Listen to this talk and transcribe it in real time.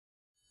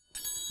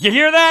You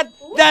hear that?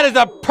 That is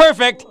a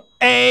perfect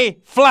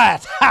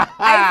A-flat.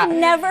 I've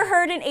never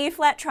heard an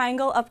A-flat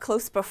triangle up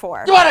close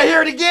before. You want to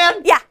hear it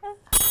again? Yeah.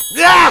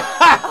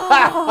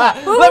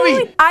 Let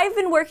me. I've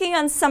been working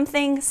on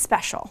something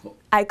special.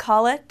 I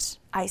call it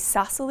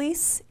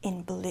isosceles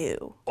in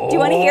blue. Do you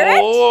want to hear it?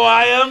 Oh,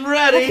 I am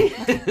ready.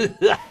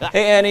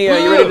 Hey, Annie, are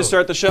you ready to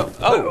start the show?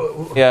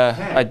 Oh,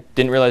 yeah, I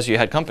didn't realize you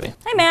had company.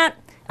 Hi, Matt.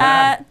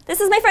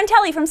 This is my friend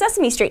Telly from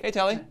Sesame Street. Hey,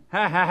 Telly.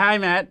 Hi,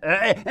 Matt.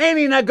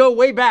 Amy and I go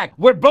way back.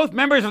 We're both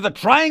members of the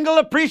Triangle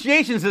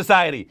Appreciation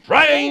Society.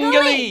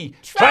 Triangle-y,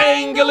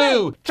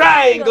 triangle-oo,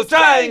 triangles,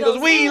 triangles,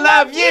 we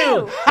love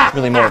you.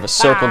 Really more of a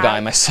circle guy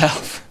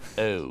myself.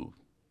 Oh.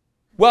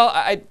 Well,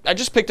 I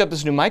just picked up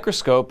this new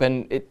microscope,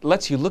 and it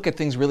lets you look at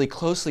things really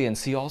closely and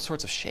see all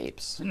sorts of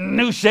shapes.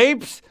 New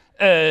shapes?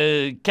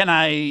 Can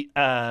I,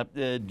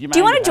 do you mind? Do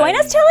you want to join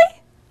us, Telly?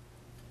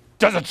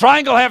 Does a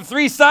triangle have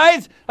 3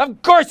 sides?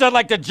 Of course I'd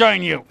like to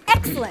join you.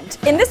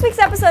 Excellent. In this week's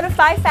episode of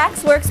 5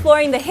 Facts, we're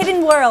exploring the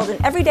hidden world in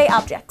everyday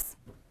objects.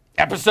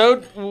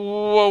 Episode?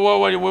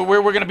 We're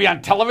going to be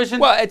on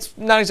television? Well, it's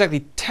not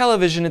exactly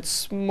television,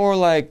 it's more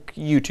like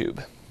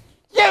YouTube.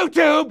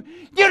 YouTube?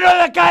 You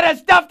know the kind of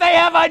stuff they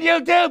have on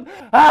YouTube?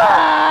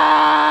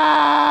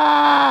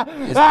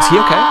 Is he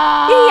okay?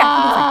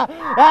 Yeah, he'll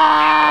be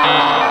fine.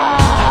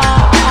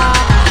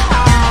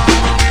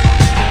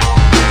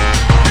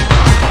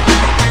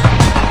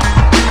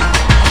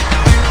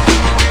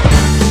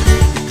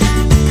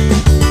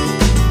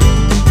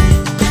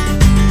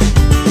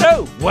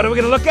 What are we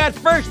going to look at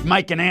first,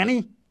 Mike and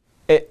Annie?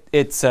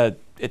 It's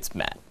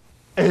Matt.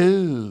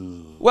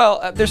 Oh.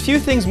 Well, there's few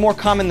things more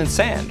common than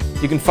sand.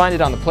 You can find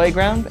it on the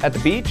playground, at the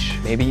beach,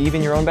 maybe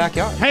even your own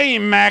backyard. Hey,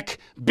 Mac,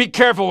 be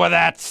careful with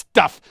that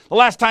stuff. The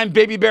last time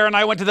Baby Bear and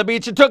I went to the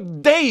beach, it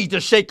took days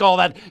to shake all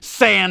that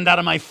sand out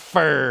of my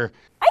fur.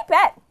 I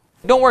bet.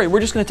 Don't worry,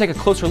 we're just going to take a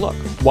closer look.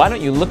 Why don't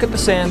you look at the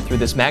sand through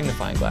this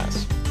magnifying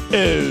glass?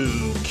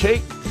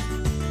 Okay.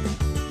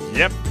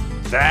 Yep,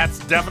 that's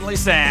definitely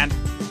sand.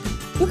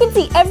 You can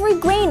see every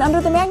grain under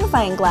the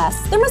magnifying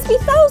glass. There must be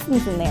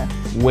thousands in there.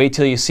 Wait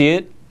till you see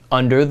it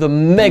under the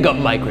mega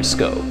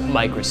microscope.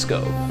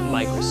 Microscope,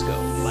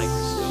 microscope, microscope,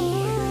 microscope.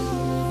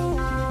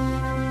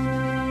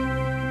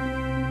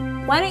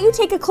 Why don't you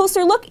take a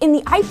closer look in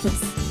the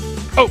eyepiece?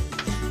 Oh,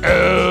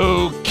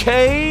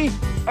 okay.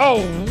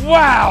 Oh,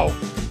 wow.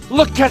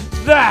 Look at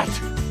that.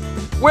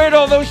 Where'd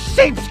all those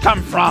shapes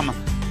come from?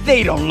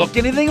 They don't look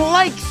anything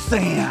like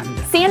sand.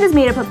 Sand is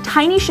made up of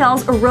tiny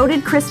shells,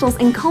 eroded crystals,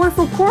 and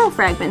colorful coral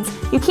fragments.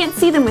 You can't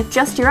see them with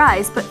just your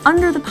eyes, but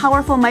under the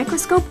powerful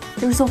microscope,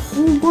 there's a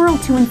whole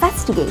world to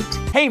investigate.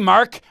 Hey,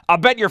 Mark, I'll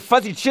bet your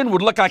fuzzy chin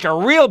would look like a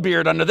real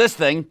beard under this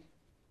thing.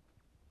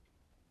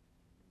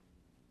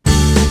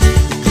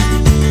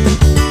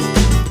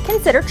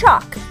 Consider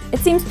chalk. It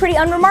seems pretty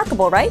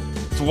unremarkable, right?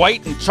 It's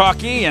white and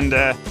chalky, and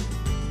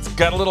it's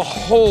got little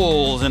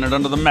holes in it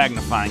under the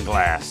magnifying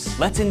glass.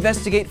 Let's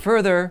investigate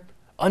further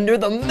under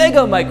the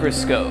mega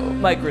microscope.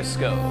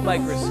 Microscope,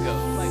 microscope,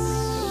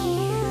 microscope.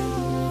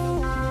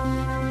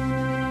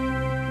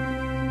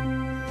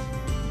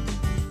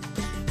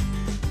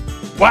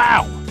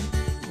 Wow!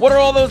 What are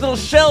all those little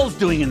shells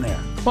doing in there?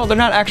 Well, they're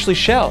not actually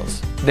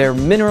shells. They're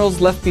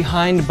minerals left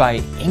behind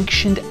by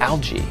ancient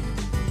algae.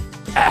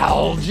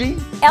 Algae?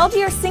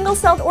 Algae are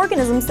single-celled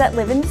organisms that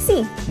live in the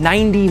sea.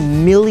 90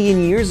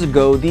 million years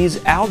ago,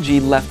 these algae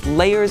left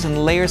layers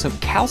and layers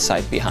of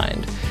calcite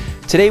behind.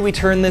 Today we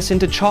turn this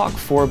into chalk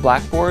for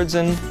blackboards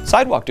and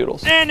sidewalk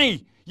doodles.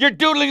 Annie, you're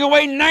doodling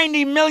away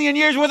 90 million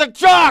years worth of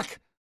chalk!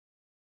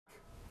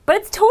 But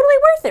it's totally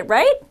worth it,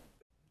 right?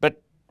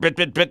 But.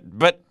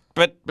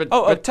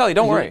 Oh, Telly,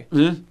 don't worry.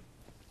 Huh?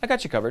 I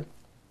got you covered.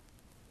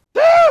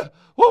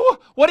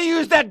 What do you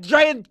use that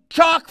giant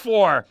chalk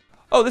for?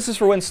 Oh, this is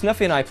for when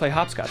Snuffy and I play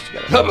hopscotch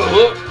together.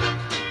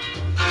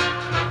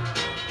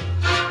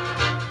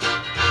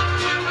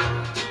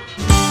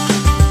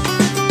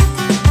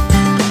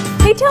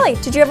 Hey, Telly,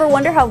 did you ever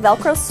wonder how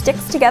Velcro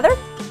sticks together?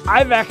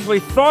 I've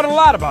actually thought a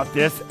lot about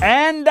this,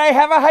 and I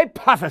have a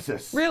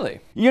hypothesis. Really?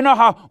 You know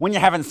how when you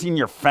haven't seen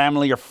your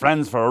family or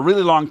friends for a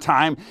really long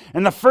time,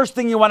 and the first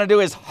thing you want to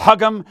do is hug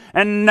them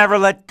and never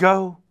let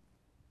go?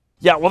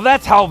 Yeah, well,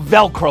 that's how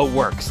Velcro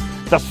works.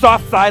 The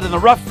soft side and the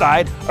rough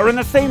side are in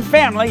the same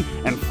family,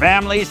 and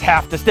families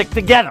have to stick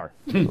together.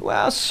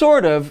 Well,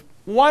 sort of.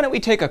 Why don't we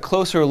take a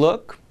closer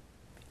look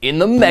in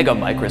the mega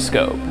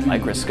microscope?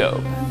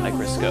 Microscope,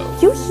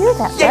 microscope. You hear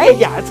that, right?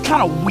 Yeah, it's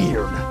kind of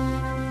weird.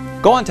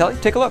 Go on, Telly,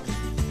 take a look.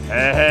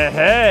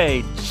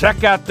 Hey,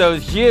 check out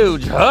those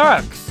huge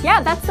hooks.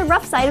 Yeah, that's the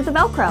rough side of the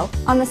Velcro.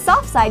 On the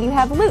soft side, you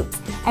have loops.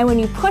 And when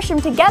you push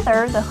them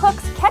together, the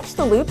hooks catch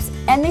the loops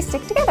and they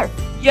stick together.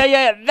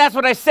 Yeah, that's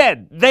what I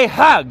said. They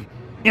hug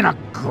in a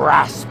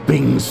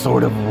grasping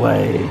sort of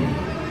way.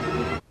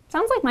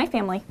 Sounds like my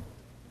family.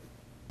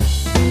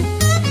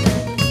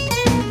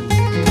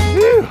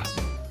 Phew.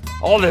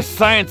 All this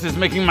science is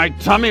making my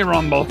tummy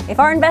rumble. If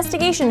our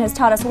investigation has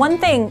taught us one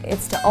thing,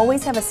 it's to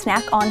always have a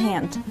snack on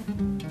hand.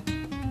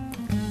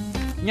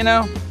 You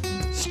know,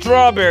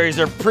 Strawberries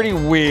are pretty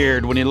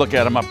weird when you look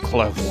at them up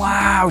close.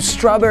 Wow,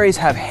 strawberries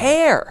have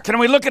hair. Can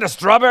we look at a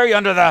strawberry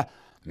under the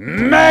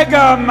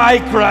mega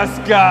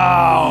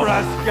microscope?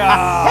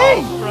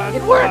 Hey,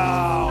 it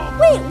worked.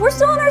 Wait, we're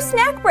still on our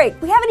snack break.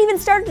 We haven't even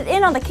started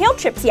in on the kale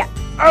chips yet.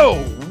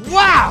 Oh,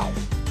 wow!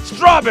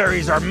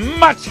 Strawberries are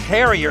much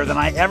hairier than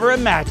I ever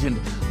imagined.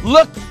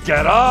 Look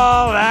at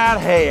all that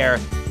hair.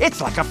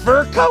 It's like a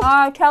fur coat.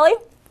 Telly,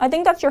 I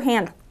think that's your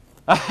hand.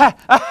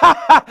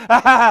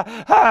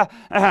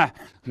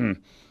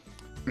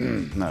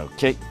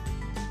 Okay.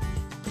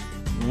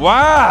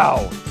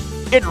 Wow!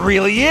 It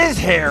really is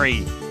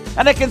hairy.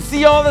 And I can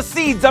see all the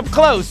seeds up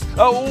close.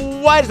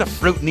 Why does a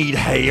fruit need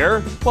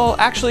hair? Well,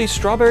 actually,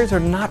 strawberries are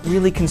not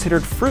really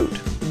considered fruit.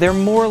 They're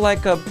more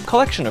like a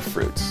collection of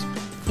fruits.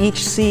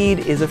 Each seed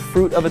is a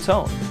fruit of its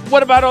own.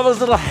 What about all those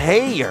little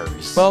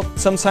hairs? Well,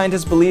 some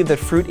scientists believe that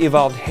fruit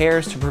evolved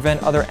hairs to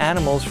prevent other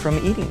animals from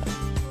eating them.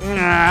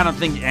 I don't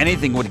think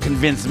anything would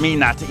convince me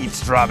not to eat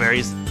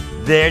strawberries.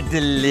 They're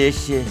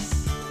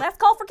delicious. Last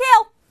call for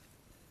kale.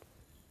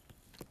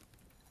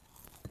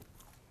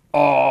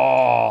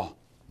 Oh,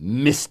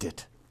 missed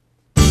it.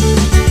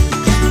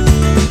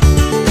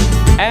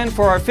 And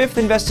for our fifth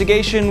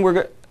investigation,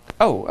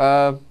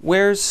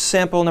 where's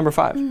sample number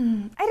 5? I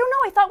don't know.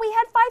 I thought we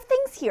had 5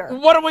 things here.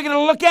 What are we going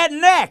to look at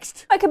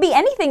next? It could be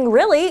anything,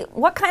 really.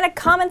 What kind of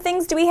common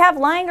things do we have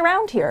lying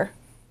around here?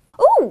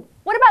 Ooh,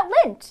 what about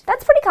lint?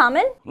 That's pretty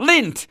common.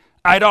 Lint.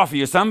 I'd offer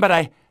you some, but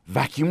I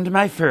vacuumed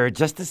my fur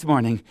just this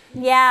morning.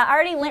 Yeah, I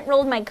already lint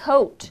rolled my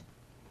coat.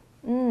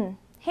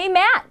 Hey,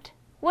 Matt,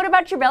 what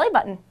about your belly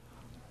button?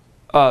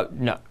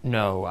 No,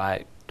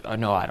 I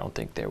don't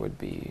think there would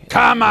be.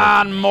 Come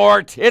on,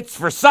 Mort. It's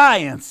for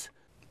science.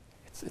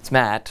 It's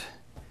Matt,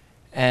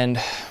 and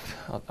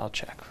I'll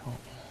check.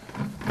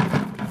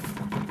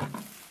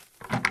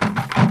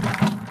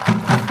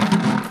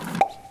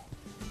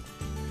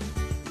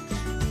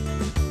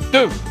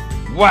 Dude,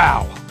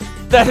 wow.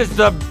 That is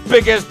the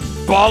biggest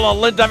ball of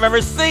lint I've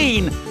ever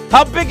seen.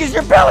 How big is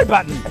your belly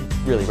button? I'd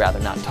really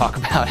rather not talk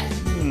about it.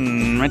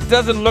 It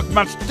doesn't look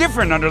much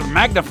different under the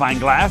magnifying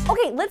glass.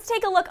 Okay, let's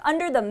take a look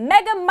under the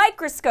mega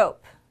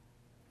microscope.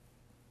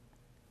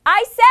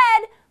 I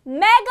said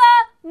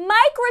mega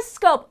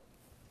microscope.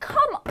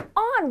 Come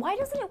on, why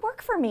doesn't it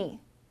work for me?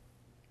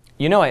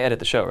 You know I edit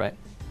the show, right?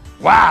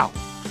 Wow,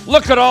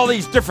 look at all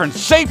these different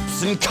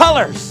shapes and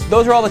colors.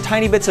 Those are all the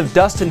tiny bits of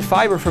dust and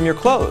fiber from your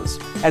clothes.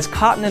 As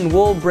cotton and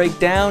wool break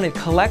down, it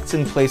collects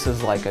in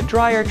places like a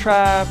dryer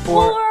trap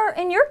Or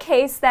in your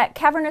case, that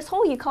cavernous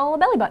hole you call a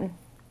belly button.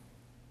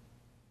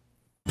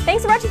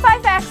 Thanks for watching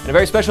 5 Facts. And a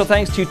very special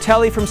thanks to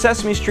Telly from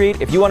Sesame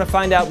Street. If you want to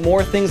find out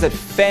more things that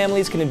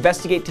families can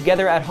investigate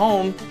together at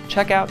home,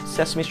 check out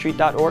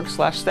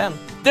sesamestreet.org/STEM.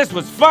 This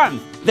was fun.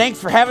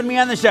 Thanks for having me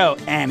on the show,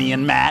 Annie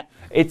and Matt.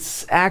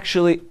 It's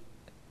actually...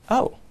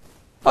 Oh,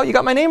 you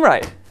got my name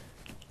right.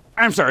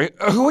 I'm sorry,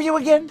 who are you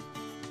again?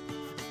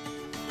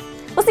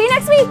 We'll see you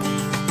next week.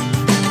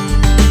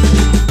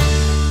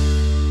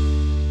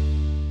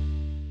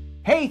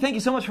 Hey, thank you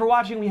so much for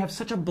watching. We have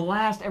such a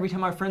blast every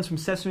time our friends from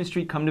Sesame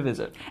Street come to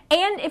visit.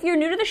 And if you're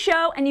new to the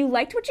show and you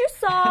liked what you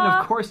saw...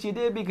 And of course you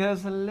did,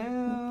 because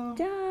hello.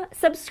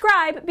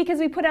 Subscribe, because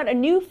we put out a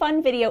new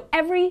fun video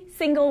every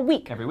single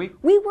week. Every week.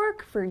 We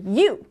work for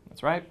you.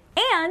 That's right.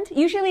 And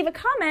you should leave a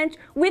comment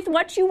with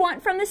what you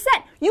want from the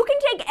set. You can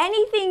take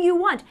anything you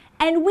want,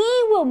 and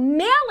we will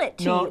mail it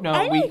to you. No,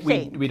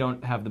 anything. we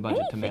don't have the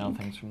budget to mail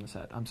things from the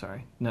set. I'm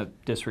sorry. No,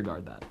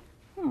 disregard that.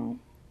 Oh,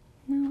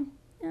 no.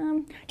 Do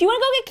you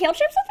want to go get kale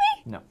chips with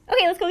me? No.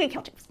 Okay, let's go get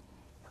kale chips.